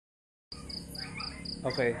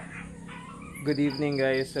Okay. Good evening,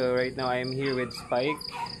 guys. So right now I'm here with Spike.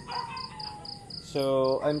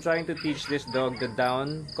 So I'm trying to teach this dog the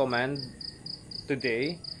down command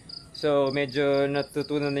today. So medyo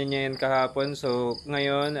natutunan niya yan kahapon. So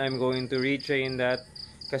ngayon I'm going to retrain that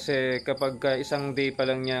kasi kapag isang day pa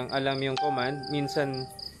lang niyang alam yung command, minsan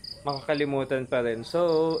makakalimutan pa rin.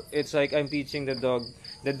 So it's like I'm teaching the dog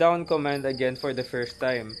the down command again for the first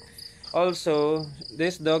time. Also,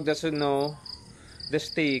 this dog doesn't know the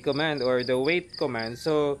stay command or the wait command.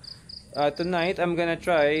 So tonight I'm gonna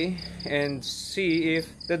try and see if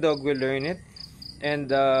the dog will learn it, and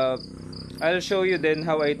I'll show you then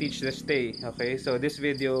how I teach the stay. Okay, so this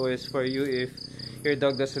video is for you if your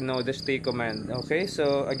dog doesn't know the stay command. Okay,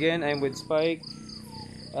 so again I'm with Spike.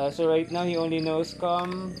 So right now he only knows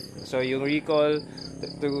come, so you recall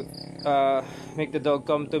to make the dog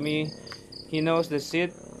come to me. He knows the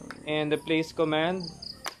sit and the place command,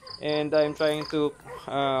 and I'm trying to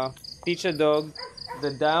teach a dog the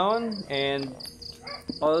down and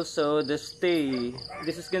also the stay.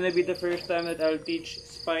 This is gonna be the first time that I'll teach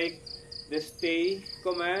Spike the stay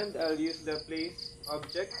command. I'll use the place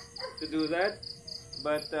object to do that,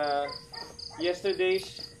 but yesterday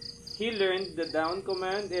he learned the down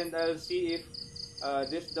command, and I'll see if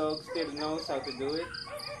this dog still knows how to do it.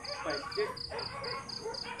 Spike, sit.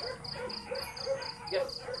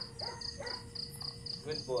 Yes.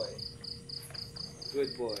 Good boy.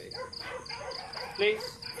 Good boy.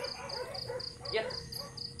 Place. Yes.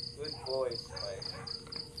 Good boy, Spike.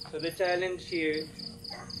 So the challenge here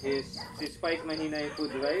is si Spike mahina yung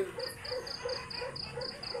food drive.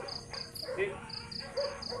 Sit.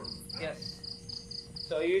 Yes.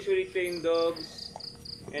 So I usually train dogs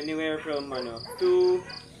anywhere from 2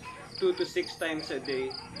 to 6 times a day.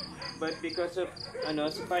 But because of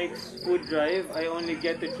Spike's food drive, I only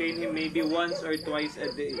get to train him maybe once or twice a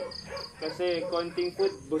day. Kasi konting food,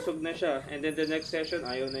 busog na siya. And then the next session,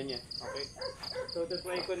 ayaw na niya. Okay? So,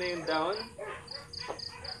 tatry ko na yung down.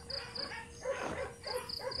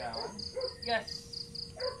 Down. Yes!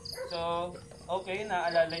 So, okay,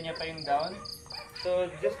 naalala niya pa yung down. So,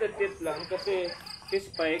 just a tip lang. Kasi, si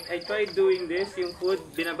Spike, I tried doing this. Yung food,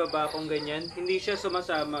 binababa kong ganyan. Hindi siya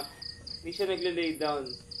sumasama. Hindi siya nagle-lay down.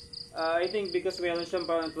 I think because meron siyang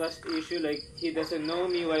parang trust issue, like he doesn't know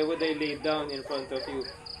me, why would I lay down in front of you?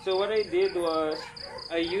 So what I did was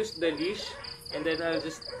I used the leash, and then I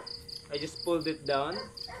just pulled it down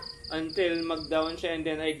until mag-down siya, and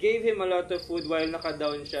then I gave him a lot of food while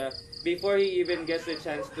naka-down siya before he even gets the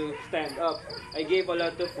chance to stand up. I gave a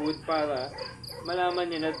lot of food para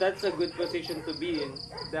malaman niya na that's a good position to be in.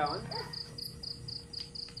 Down.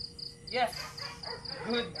 Yes.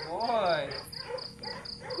 Good boy.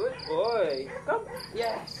 Good boy. Come.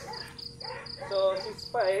 Yes. So,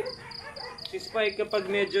 si Spike kapag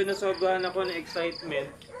medyo nasobrahan ako ng excitement,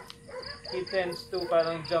 he tends to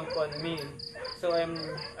parang jump on me. So, I'm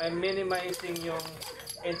minimizing yung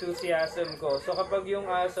enthusiasm ko. So, kapag yung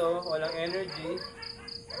aso walang energy,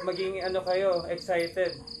 maging kayo,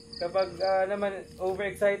 excited. Kapag naman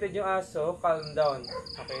overexcited yung aso, calm down.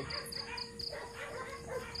 Okay?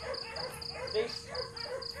 Please.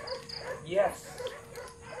 Yes.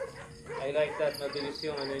 I like that. Mabilis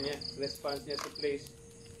yung niya, response niya sa place.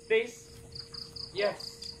 Place.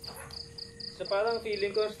 Yes. So parang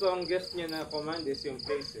feeling ko strongest niya na command is yung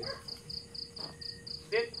place.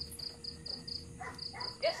 Sit.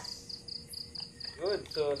 Yes. Good.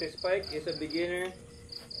 So si Spike is a beginner.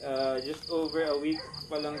 Just over a week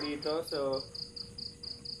pa lang dito. So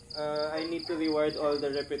I need to reward all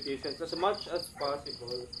the repetitions as much as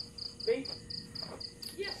possible. Place.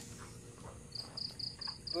 Yes.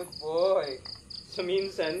 Good boy. So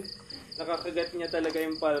minsan, nakakagat niya talaga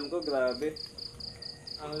yung palm ko. Grabe.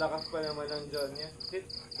 Ang lakas pa naman ng jaw niya. Sit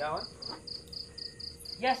down.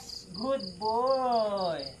 Yes. Good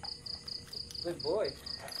boy. Good boy.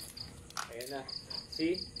 Ayan na.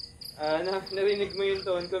 See? Narinig mo yung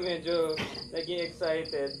tone ko. Medyo naging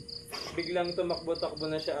excited. Biglang tumakbo-takbo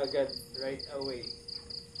na siya agad. Right away.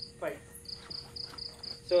 Fight.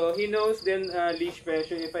 So he knows then leash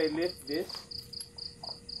pressure if I lift this.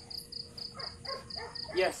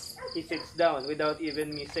 Yes, he sits down without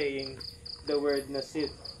even me saying the word na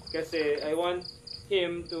sit. Kasi I want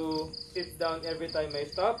him to sit down every time I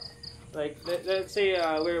stop. Like, let's say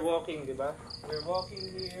we're walking, diba? We're walking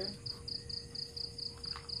here.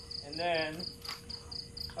 And then,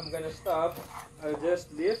 I'm gonna stop. I'll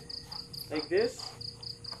just lift like this.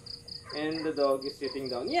 And the dog is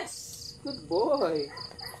sitting down. Yes! Good boy!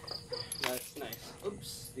 That's nice.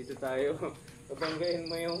 Oops, dito tayo.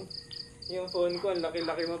 Pabanggain mo yung phone ko. Ang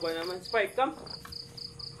laki-laki mo pa naman. Spike, come!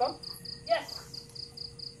 Come! Yes!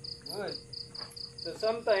 Good. So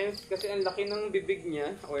sometimes, kasi ang laki ng bibig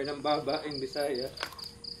niya, or ng baba in Bisaya,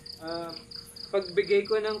 pagbigay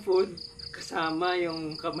ko ng food, kasama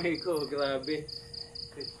yung kamay ko. Grabe.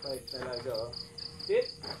 Sit fight talaga, oh. Sit.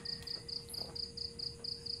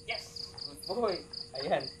 Yes! Good boy.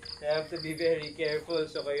 Ayan. So you have to be very careful.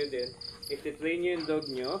 So kayo din. If titrain nyo yung dog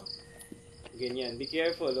nyo, ganyan. Be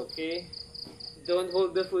careful, okay? Don't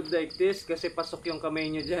hold the food like this kasi pasok yung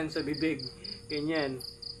kamay nyo dyan sa bibig. Ganyan.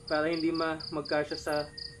 Para hindi magkasya sa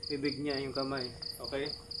bibig niya yung kamay.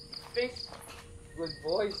 Okay? Face. Good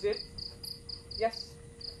boy. Sit. Yes.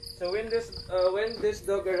 So when this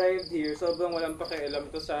dog arrived here, sobrang walang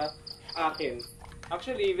pakialam to sa akin.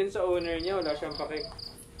 Actually, even sa owner niya, wala siyang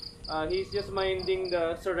he's just minding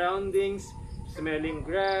the surroundings, smelling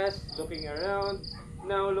grass, looking around.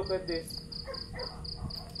 Now look at this.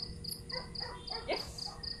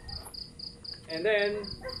 Yes. And then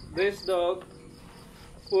this dog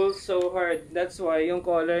pulls so hard. That's why yung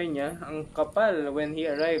collar niya ang kapal when he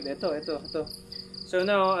arrived. Ito. So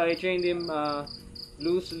now I trained him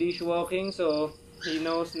loose leash walking, so he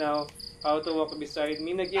knows now how to walk beside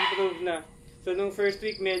me. Nag-improve na. So nung first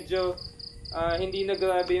week medyo hindi na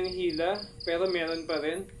grabe yung hila, pero meron pa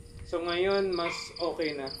rin. So ngayon mas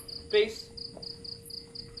okay na. Face.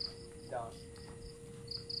 Down.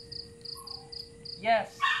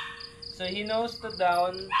 Yes. So he knows to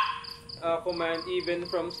down command even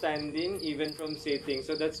from standing, even from sitting.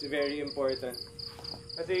 So that's very important.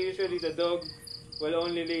 Kasi usually the dog will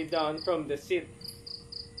only lay down from the sit.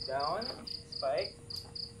 Down, spike,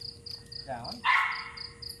 down.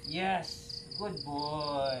 Yes, good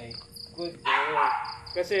boy. Good boy.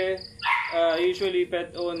 Kasi usually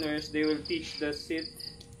pet owners, they will teach the sit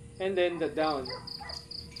and then the down.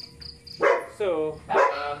 So,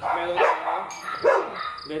 meron tayo.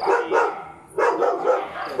 Let's see.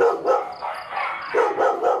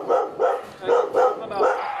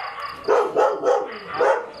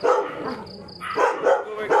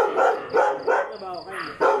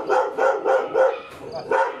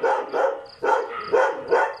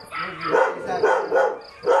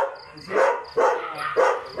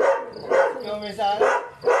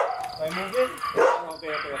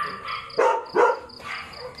 Okay.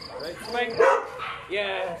 Right, spike.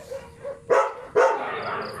 Yes.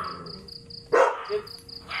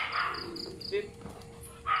 Sit.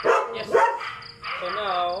 Yes. So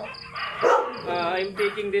now, I'm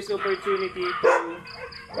taking this opportunity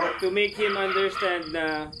to make him understand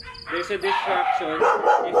na there's a distraction.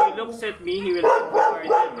 If he looks at me, he will think hard.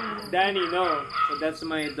 Danny, no. So that's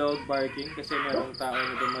my dog barking kasi merong tao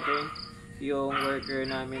na dumating. Yung worker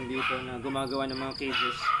namin dito na gumagawa ng mga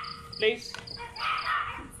cages. Place.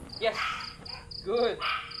 Yes. Good.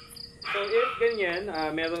 So if ganyan,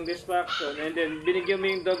 merong distraction and then binigyan mo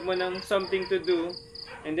yung dog mo ng something to do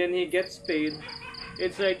and then he gets paid,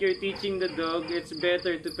 it's like you're teaching the dog it's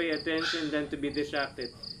better to pay attention than to be distracted.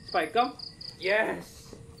 Spike, come.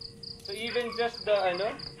 Yes. So even just the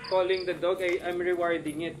calling the dog, I'm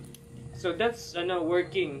rewarding it. So that's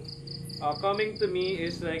working. Coming to me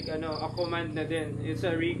is like a command na din. It's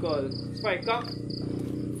a recall. Spike, come.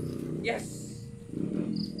 Yes.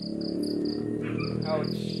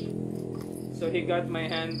 Ouch. So he got my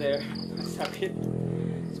hand there. Sakit.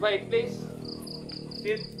 Spike, please.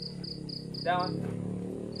 Sit. Down.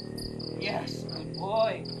 Yes. Good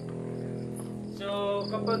boy. So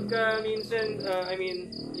kapag minsan,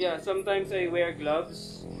 sometimes I wear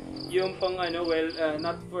gloves. Yung pang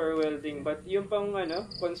not for welding, but yung pang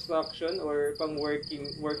construction or pang work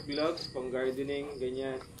gloves, pang gardening,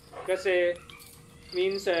 ganyan. Kasi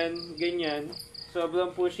minsan ganyan,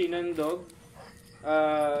 sobrang pushy ng dog.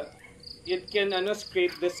 It can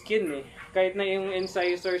scrape the skin eh. Kahit na yung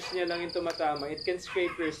incisors niya lang yung tumatama, it can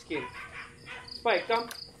scrape your skin. Spike, come.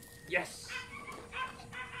 Yes.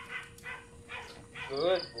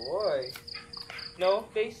 Good boy. No,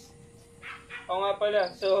 please. Oo nga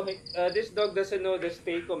pala. So, this dog doesn't know the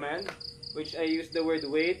stay command, which I use the word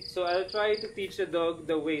wait. So, I'll try to teach the dog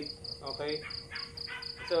the wait. Okay?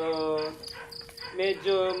 So,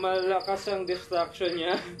 medyo malakas ang distraction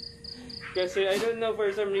niya. Kasi, I don't know, for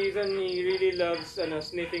some reason, he really loves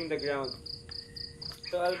sniffing the ground.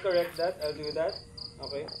 So, I'll correct that. I'll do that.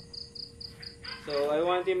 Okay? So, I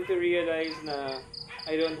want him to realize na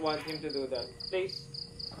I don't want him to do that. Place.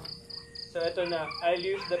 So, ito na. I'll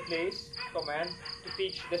use the place command to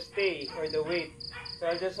teach the stay or the wait. So,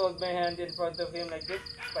 I'll just hold my hand in front of him like this.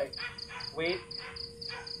 Spike. Wait.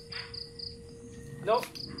 Nope.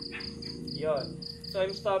 Yon. So,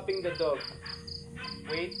 I'm stopping the dog.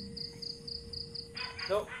 Wait.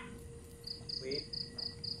 Nope. Wait.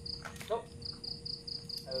 Nope.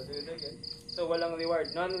 I'll do it again. So, walang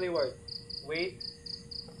reward. Non-reward. Wait.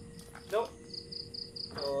 No.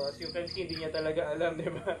 So, as you can see, hindi niya talaga alam,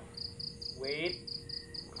 di ba? Wait.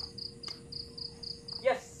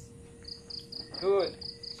 Yes! Good.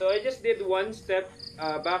 So, I just did one step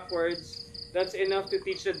backwards. That's enough to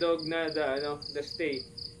teach the dog na the stay.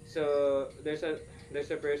 So, there's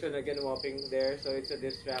a person again walking there, so it's a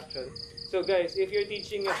distraction. So, guys, if you're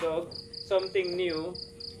teaching a dog something new,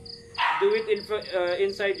 do it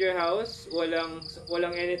inside your house.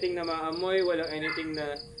 Walang anything na maamoy, walang anything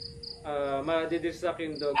na madidistract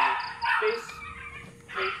yung dog. Please.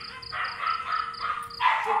 Please.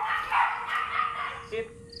 Sit. Sit.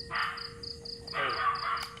 Okay.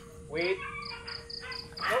 Wait.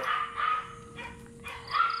 Nope.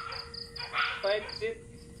 Five. Sit.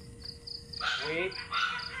 Wait.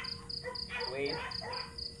 Wait.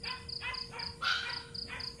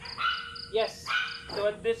 Yes. So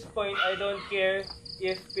at this point, I don't care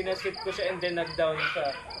if pinasit ko siya and then nag-down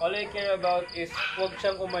siya. All I care about is huwag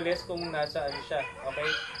siyang umalis kung nasaan siya. Okay?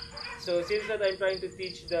 So since that I'm trying to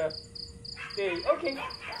teach the stay, okay,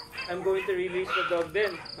 I'm going to release the dog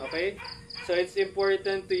then. Okay? So it's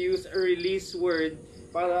important to use a release word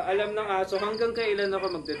para alam ng aso hanggang kailan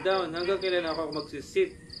ako magda-down, hanggang kailan ako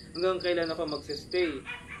magsisit, hanggang kailan ako magsistay.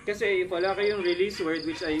 Kasi if wala kayong release word,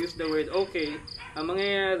 which I use the word okay, ang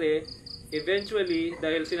mangyayari, eventually,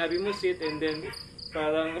 dahil sinabi mo sit and then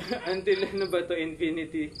parang until ano ba to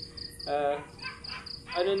infinity,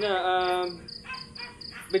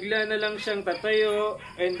 bigla na lang siyang tatayo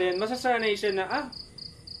and then masasanay siya na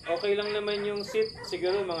okay lang naman yung sit,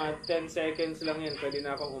 siguro mga 10 seconds lang yan, pwede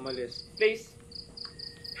na akong umalis. Place.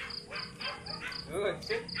 Good.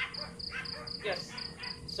 Sit. Yes.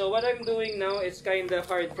 So what I'm doing now is kinda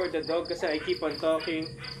hard for the dog kasi I keep on talking.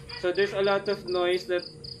 So there's a lot of noise that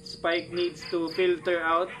Spike needs to filter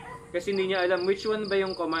out kasi hindi niya alam which one ba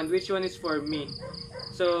yung command, which one is for me.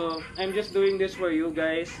 So I'm just doing this for you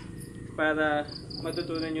guys para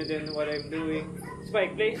matutunan nyo din what I'm doing.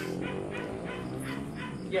 Spike, please.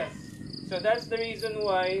 Yes. So that's the reason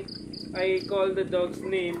why I call the dog's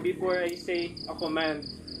name before I say a command.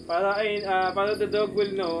 Para the dog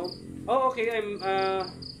will know, oh okay, I'm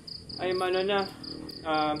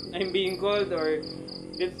being called, or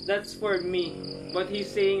that's for me. What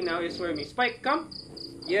he's saying now is for me. Spike, come.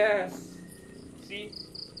 Yes. See?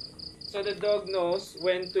 So the dog knows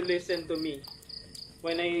when to listen to me.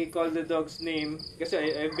 When I call the dog's name, kasi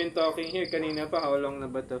I've been talking here kanina pa, how long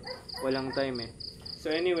na ba to? Walang time eh.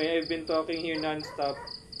 So anyway, I've been talking here non-stop.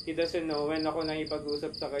 He doesn't know when ako nang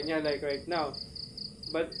ipag-usap sa kanya like right now.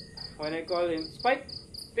 But when I call him, Spike,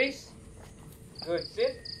 face. Good,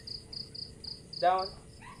 sit. Down.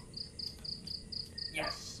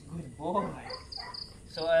 Yes, good boy.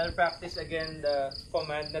 So I'll practice again the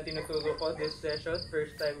command na tinuturo ko this session.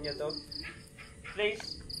 First time niya to.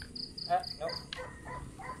 Place. No.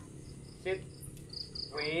 Sit.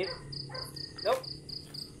 Wait. Nope.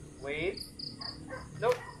 Wait.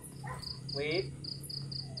 Nope. Wait.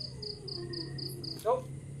 Nope.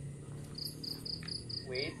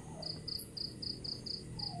 Wait.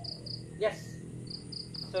 Yes.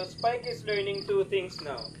 So Spike is learning two things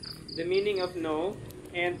now. The meaning of no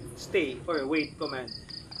and stay or wait command.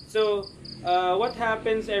 So what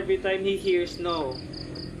happens every time he hears no?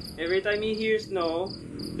 Every time he hears no,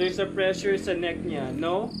 there's a pressure sa neck niya.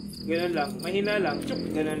 No? Ganun lang. Mahina lang. Chuk,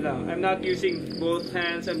 ganun lang. I'm not using both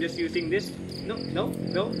hands. I'm just using this. No, no,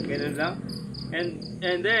 no. Ganun lang. And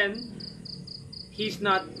then he's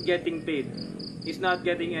not getting paid. He's not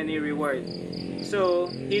getting any reward. So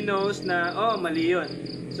he knows na mali yun.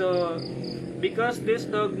 So because this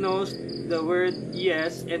dog knows the word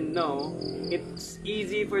yes and no, it's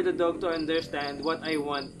easy for the dog to understand what I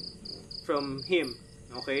want from him.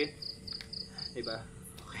 Okay? Diba?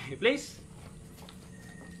 Okay, place.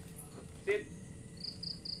 Sit.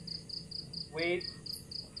 Wait.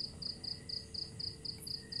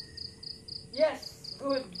 Yes!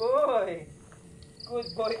 Good boy! Good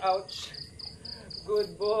boy, ouch!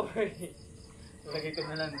 Good boy! Lagay ko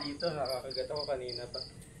na lang dito, nakakagat ako kanina pa.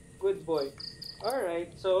 Good boy.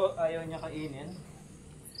 Alright, so ayaw niya kainin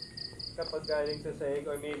kapag galing sa sahig,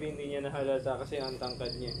 or maybe hindi niya nahalata kasi ang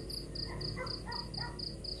tangkad niya.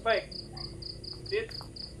 Spike! Sit!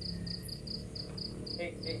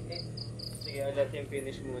 Hey. Sige, I'll let him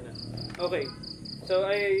finish muna. Okay, so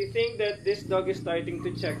I think that this dog is starting to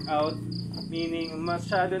check out, meaning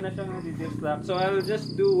masyado na siyang nadi-distract. So I'll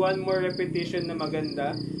just do one more repetition na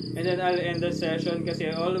maganda, and then I'll end the session kasi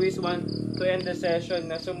I always want to end the session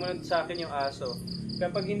na sumunod sa akin yung aso.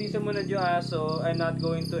 Kapag hindi sumunod yung aso, I'm not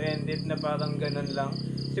going to end it na parang ganun lang.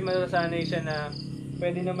 Kasi masasanay siya na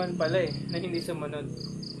pwede naman pala na hindi sumunod.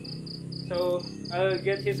 So I'll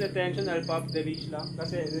get his attention. I'll pop the leash lang.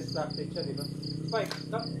 Kasi this tactic siya, diba? Spike,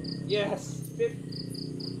 stop. Yes. Sit.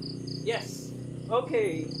 Yes.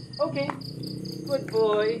 Okay. Okay. Good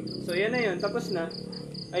boy. So, yan na yun. Tapos na.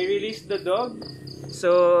 I released the dog.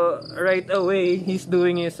 So, right away, he's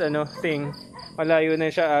doing his thing. Malayo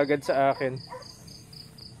na siya agad sa akin.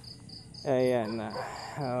 Ayan na.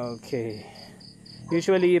 Okay.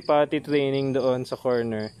 Usually, potty training doon sa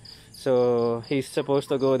corner. So, he's supposed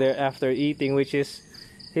to go there after eating, which is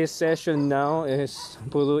his session now is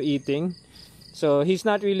puro eating. So, he's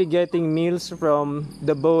not really getting meals from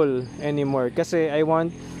the bowl anymore. Kasi I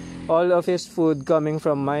want all of his food coming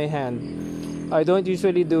from my hand. I don't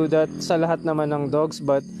usually do that sa lahat naman ng dogs,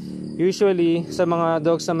 but usually sa mga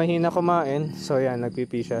dogs na mahina kumain, so yan,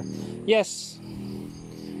 nagpipi siya. Yes!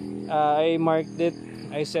 I marked it.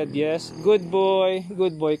 I said yes. Good boy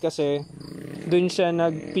kasi dun siya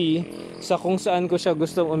nagpee sa kung saan ko siya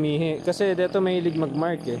gustong umihi. Kasi dito mahilig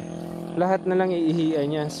magmark eh. Lahat na lang iihian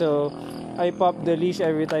niya. So, I pop the leash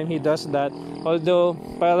every time he does that. Although,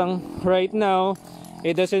 parang right now,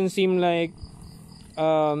 it doesn't seem like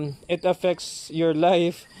it affects your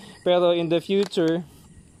life. Pero in the future,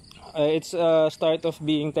 it's a start of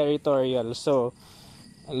being territorial. So,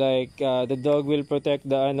 like, the dog will protect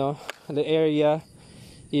the area.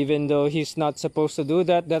 Even though he's not supposed to do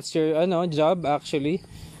that, that's your job actually.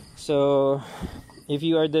 So if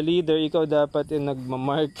you are the leader, ikaw dapat yung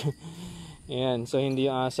nagmamark. Ayan, so hindi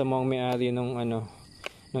yung asa mo ang may-ari ng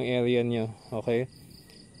ng area nyo, okay?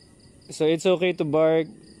 So it's okay to bark,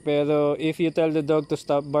 pero if you tell the dog to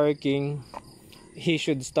stop barking, he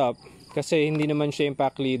should stop. Kasi hindi naman siya yung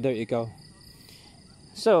pack leader, ikaw.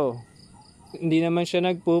 So, hindi naman siya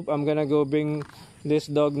nagpoop. I'm gonna go bring this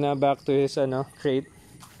dog na back to his crate.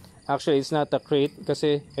 Actually, it's not a crate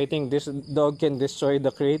kasi I think this dog can destroy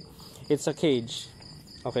the crate. It's a cage.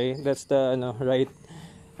 Okay, that's the right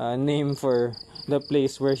name for the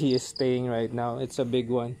place where he is staying right now. It's a big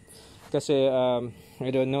one. Kasi I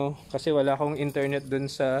don't know, kasi wala akong internet dun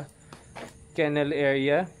sa kennel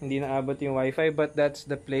area. Hindi naabot yung wifi, but that's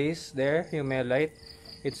the place there, yung may light.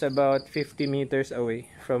 It's about 50 meters away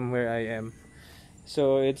from where I am.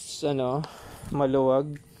 So it's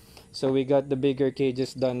maluwag. So we got the bigger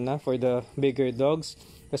cages done na for the bigger dogs.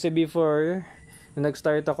 Kasi before, nung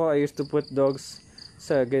nag-start ako, I used to put dogs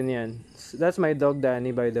sa ganyan. That's my dog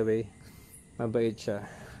Danny, by the way. Mabait siya.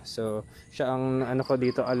 So, siya ang ko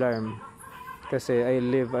dito, alarm. Kasi I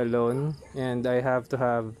live alone and I have to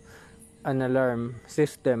have an alarm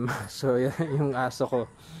system. So, yung aso ko,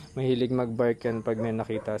 mahilig mag-bark yan pag may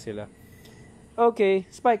nakita sila. Okay,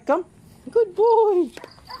 Spike, come! Good boy!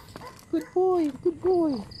 Good boy! Good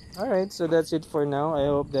boy! Alright, so that's it for now.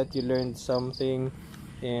 I hope that you learned something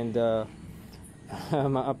and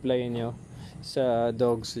ma-apply nyo sa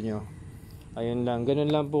dogs nyo. Ayun lang,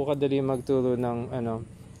 ganun lang po kadali magturo ng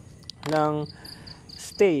ng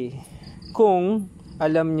stay kung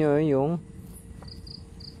alam nyo yung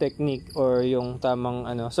technique or yung tamang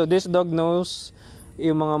So this dog knows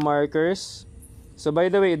yung mga markers. So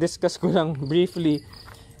by the way, discuss ko lang briefly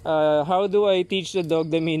how do I teach the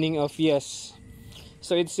dog the meaning of yes.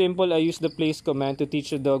 So it's simple. I use the place command to teach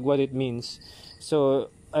the dog what it means. So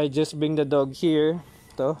I just bring the dog here.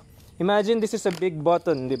 Imagine this is a big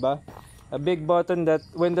button, diba? A big button that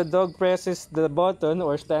when the dog presses the button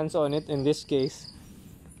or stands on it, in this case,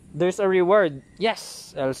 there's a reward.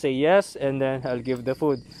 Yes! I'll say yes and then I'll give the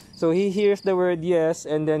food. So he hears the word yes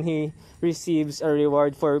and then he receives a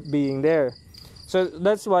reward for being there. So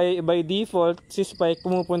that's why by default, si Spike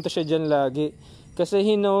pumupunta siya dyan lagi. Kasi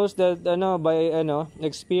he knows that by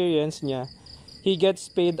experience niya, he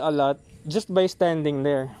gets paid a lot just by standing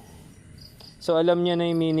there. So alam niya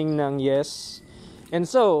na yung meaning ng yes. And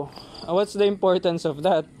so, what's the importance of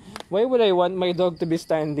that? Why would I want my dog to be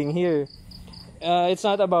standing here? It's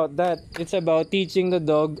not about that. It's about teaching the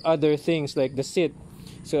dog other things like the sit.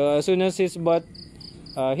 So as soon as his butt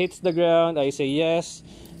hits the ground, I say yes.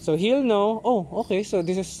 So he'll know, oh, okay, so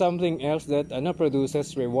this is something else that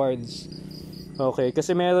produces rewards. Okay,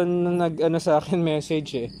 kasi meron sa akin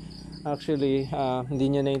message eh. Actually, hindi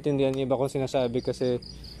niya naintindihan iba kong sinasabi kasi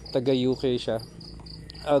taga UK siya.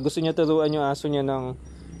 Gusto niya turuan yung aso niya ng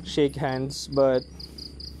shake hands, but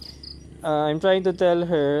I'm trying to tell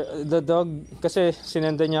her, the dog, kasi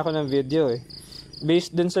sinenda niya ako ng video eh.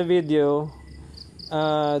 Based dun sa video,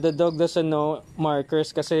 the dog doesn't know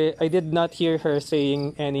markers kasi I did not hear her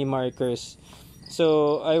saying any markers.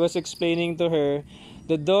 So, I was explaining to her,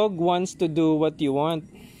 the dog wants to do what you want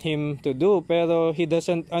him to do, pero he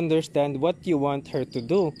doesn't understand what you want her to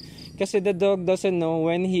do. Kasi the dog doesn't know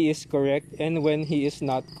when he is correct and when he is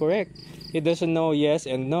not correct. He doesn't know yes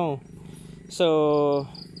and no.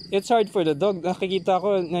 So, it's hard for the dog. Nakikita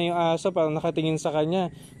ko na yung aso parang nakatingin sa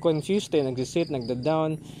kanya, confused eh, nagsisit,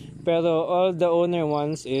 nagda-down. Pero all the owner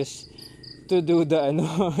wants is to do the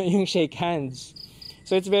yung shake hands.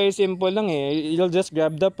 So it's very simple lang eh. You'll just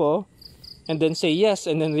grab the paw and then say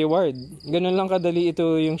yes and then reward. Ganun lang kadali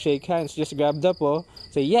ito yung shake hands. Just grab the paw,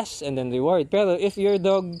 say yes and then reward. Pero if your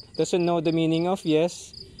dog doesn't know the meaning of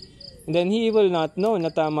yes, then he will not know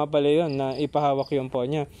na tama pala yun, na ipahawak yung paw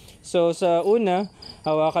niya. So sa una,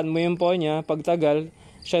 hawakan mo yung paw niya. Pagtagal,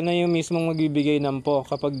 siya na yung mismong magbibigay ng paw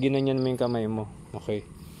kapag ginanyan mo yung kamay mo. Okay.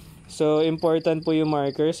 So important po yung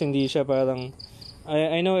markers. Hindi siya parang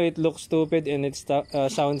I know it looks stupid and it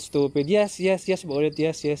sounds stupid. Yes, ulit,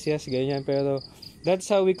 yes, ganyan. Pero that's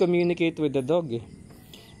how we communicate with the dog eh.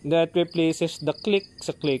 That replaces the click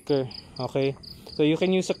sa clicker. Okay? So you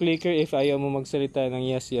can use a clicker if ayaw mo magsalita ng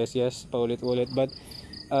yes, paulit-ulit. But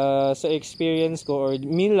sa experience ko, or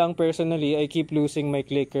me lang personally, I keep losing my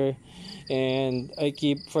clicker and I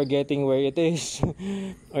keep forgetting where it is.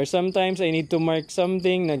 Or sometimes I need to mark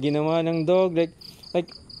something na ginawa ng dog,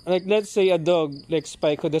 like let's say a dog like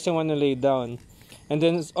Spike who doesn't want to lay down, and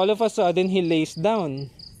then all of a sudden he lays down.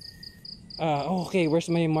 Okay, where's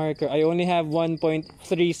my marker? I only have 1.3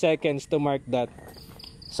 seconds to mark that.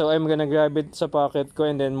 So I'm gonna grab it sa pocket ko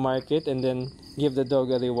and then mark it and then give the dog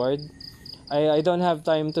a reward. I don't have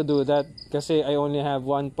time to do that kasi I only have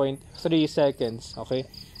 1.3 seconds. Okay,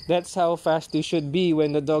 that's how fast you should be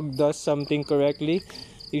when the dog does something correctly.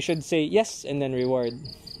 You should say yes and then reward.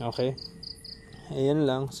 Okay. Ayun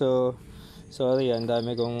lang. So, sorry, ang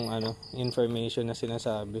dami kong information na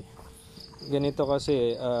sinasabi. Ganito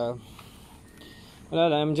kasi,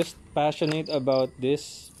 wala lang, I'm just passionate about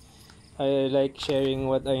this. I like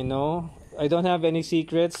sharing what I know. I don't have any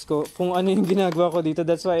secrets. Kung ano yung ginagawa ko dito,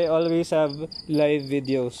 that's why I always have live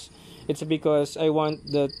videos. It's because I want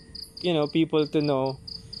the, people to know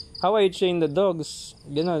how I train the dogs.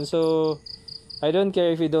 Ganon. So, I don't care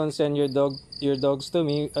if you don't send your dogs to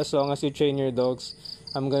me, as long as you train your dogs.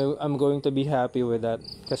 I'm going to be happy with that.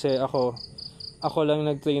 Kasi ako lang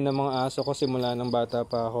nag-train ng mga aso ko simula ng bata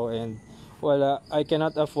pa ako, and I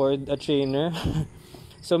cannot afford a trainer.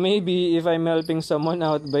 So maybe if I'm helping someone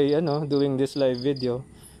out by doing this live video,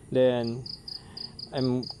 then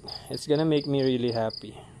it's gonna make me really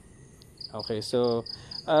happy. Okay, so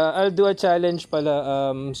I'll do a challenge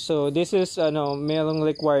pala. So this is merong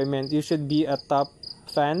requirement. You should be a top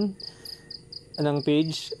fan ng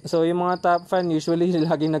page. So yung mga top fan usually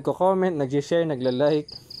laging nagko-comment, nag-share, nagla-like.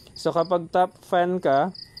 So kapag top fan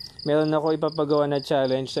ka, meron ako ipapagawa na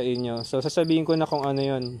challenge sa inyo. So sasabihin ko na kung ano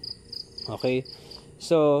yun. Okay?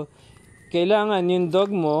 So kailangan yung dog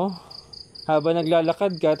mo, habang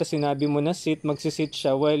naglalakad ka, tapos sinabi mo na sit, magsisit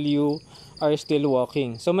siya while you are still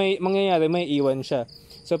walking. So may iwan siya.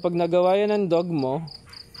 So pag nagawa yan ng dog mo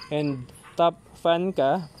and top fan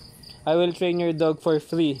ka, I will train your dog for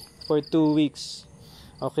free for 2 weeks.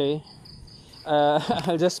 Okay?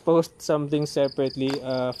 I'll just post something separately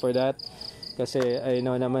for that. Kasi I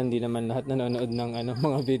know naman, di naman lahat nanonood ng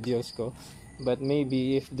mga videos ko. But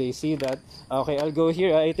maybe if they see that, okay, I'll go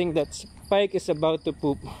here. I think that Spike is about to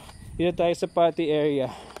poop. Dito tayo sa potty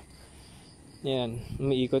area. Yan,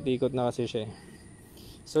 umiikot-ikot na kasi siya.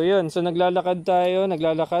 So yun, so naglalakad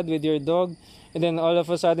with your dog, and then all of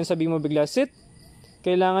a sudden sabihin mo bigla, sit.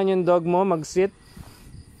 Kailangan yung dog mo mag-sit,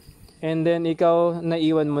 and then ikaw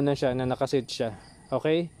naiwan mo na siya, na nakasit siya.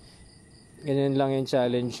 Okay? Ganyan lang yung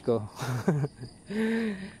challenge ko.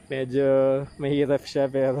 Medyo mahirap siya,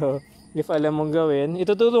 pero if alam mong gawin,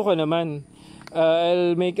 ituturo ko naman.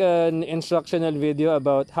 I'll make an instructional video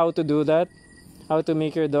about how to do that, how to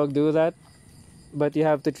make your dog do that. But you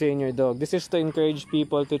have to train your dog. This is to encourage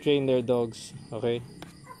people to train their dogs. Okay?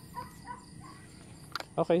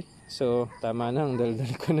 Okay. So, tama na. Ang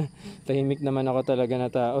daldal ko na. Tahimik naman ako talaga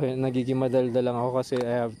na tao. Nagiging madaldal lang ako kasi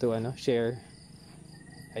I have to share.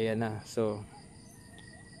 Ayan na. So,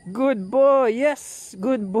 good boy! Yes!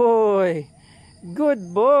 Good boy!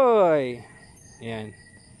 Good boy! Ayan.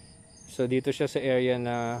 So, dito siya sa area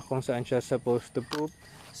na kung saan siya supposed to poop.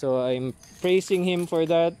 So, I'm praising him for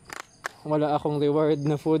that. Wala akong reward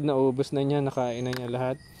na food, naubos na niya, nakain na niya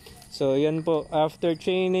lahat. So yan po, after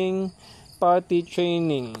training, potty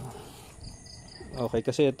training. Okay,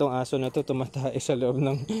 kasi itong aso na to tumatay sa loob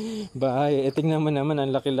ng bahay. Tingnan mo naman,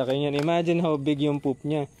 ang laki-laki niyan. Imagine how big yung poop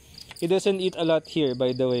niya. He doesn't eat a lot here,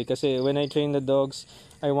 by the way, kasi when I train the dogs,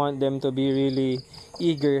 I want them to be really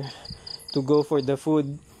eager to go for the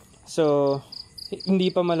food. So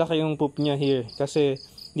hindi pa malaki yung poop niya here kasi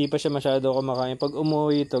hindi pa siya masyado kumakain. Pag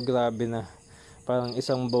umuwi ito, grabe na. Parang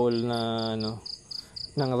isang bowl na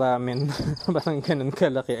ng ramen. Parang ganun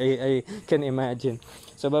kalaki. I can imagine.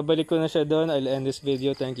 So babalik ko na siya doon. I'll end this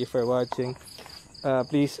video. Thank you for watching.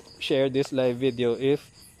 Please share this live video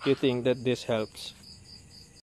if you think that this helps.